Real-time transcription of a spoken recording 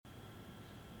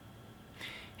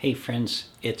Hey friends,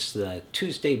 it's the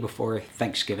Tuesday before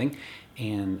Thanksgiving,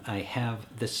 and I have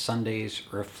this Sunday's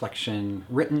reflection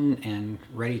written and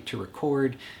ready to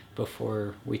record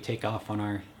before we take off on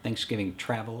our Thanksgiving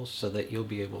travels so that you'll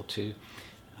be able to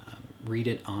read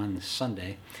it on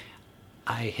Sunday.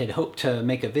 I had hoped to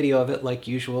make a video of it like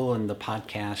usual in the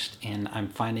podcast, and I'm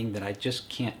finding that I just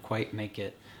can't quite make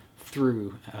it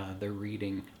through the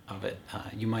reading of it.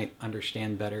 You might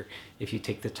understand better if you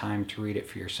take the time to read it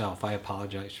for yourself. I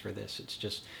apologize for this. It's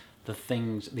just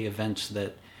the events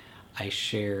that I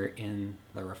share in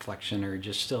the reflection are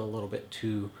just still a little bit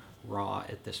too raw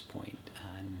at this point,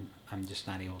 and I'm just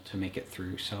not able to make it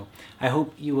through. So I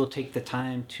hope you will take the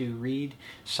time to read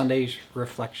Sunday's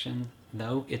reflection,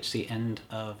 though it's the end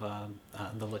of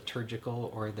the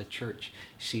liturgical or the church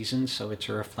season, so it's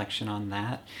a reflection on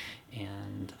that.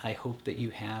 And I hope that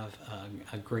you have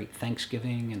a great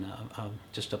Thanksgiving and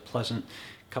just a pleasant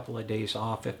couple of days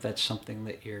off if that's something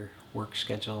that your work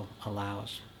schedule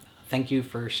allows. Thank you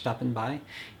for stopping by,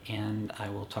 and I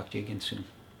will talk to you again soon.